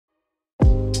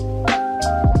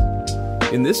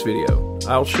In this video,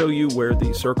 I'll show you where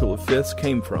the circle of fifths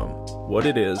came from, what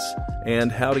it is, and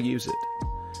how to use it.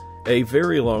 A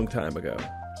very long time ago,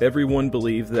 everyone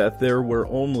believed that there were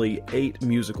only 8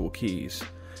 musical keys,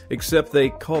 except they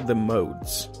called them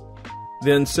modes.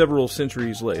 Then several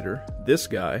centuries later, this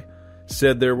guy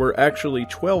said there were actually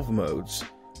 12 modes,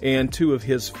 and 2 of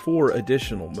his 4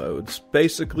 additional modes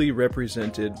basically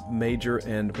represented major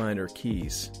and minor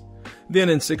keys. Then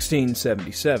in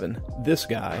 1677, this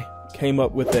guy came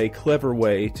up with a clever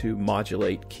way to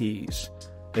modulate keys.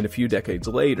 And a few decades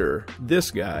later,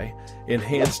 this guy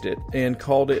enhanced it and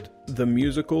called it the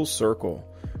musical circle,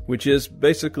 which is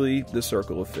basically the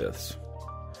circle of fifths.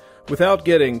 Without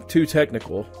getting too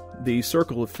technical, the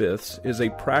circle of fifths is a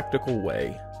practical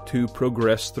way to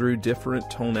progress through different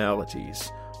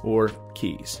tonalities, or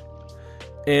keys.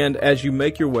 And as you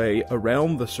make your way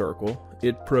around the circle,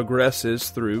 it progresses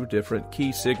through different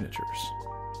key signatures.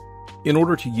 In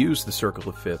order to use the circle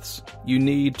of fifths, you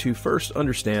need to first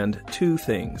understand 2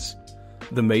 things: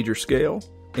 the major scale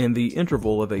and the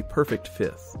interval of a perfect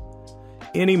fifth.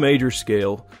 Any major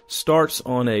scale starts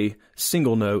on a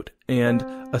single note and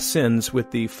ascends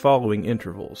with the following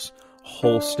intervals: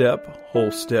 whole step,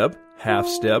 half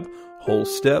step, whole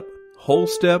step, whole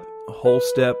step, whole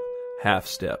step, half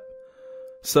step,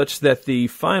 such that the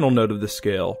final note of the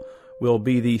scale will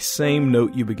be the same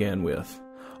note you began with,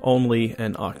 only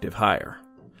an octave higher.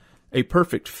 A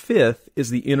perfect fifth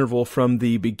is the interval from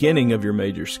the beginning of your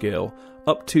major scale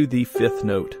up to the 5th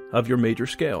note of your major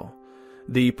scale.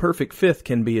 The perfect fifth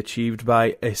can be achieved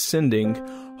by ascending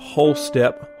whole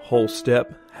step,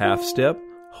 half step,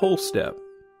 whole step.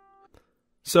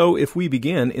 So if we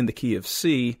begin in the key of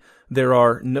C, there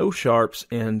are no sharps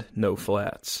and no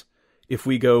flats. If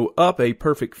we go up a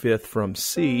perfect fifth from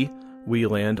C, we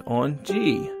land on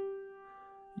G.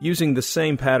 Using the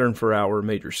same pattern for our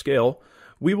major scale,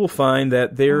 we will find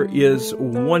that there is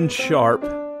 1 sharp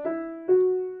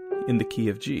in the key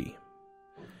of G.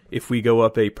 If we go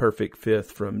up a perfect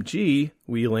fifth from G,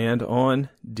 we land on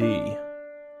D.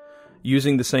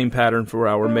 Using the same pattern for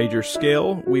our major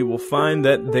scale, we will find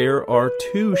that there are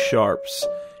 2 sharps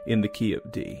in the key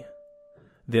of D.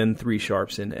 Then 3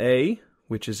 sharps in A,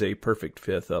 which is a perfect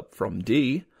fifth up from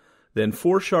D. Then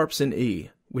 4 sharps in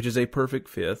E, which is a perfect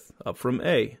fifth up from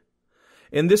A.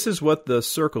 And this is what the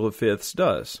circle of fifths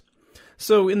does.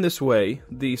 So in this way,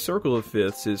 the circle of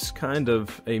fifths is kind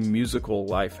of a musical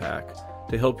life hack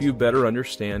to help you better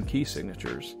understand key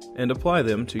signatures and apply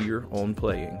them to your own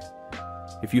playing.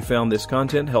 If you found this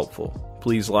content helpful,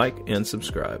 please like and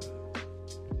subscribe.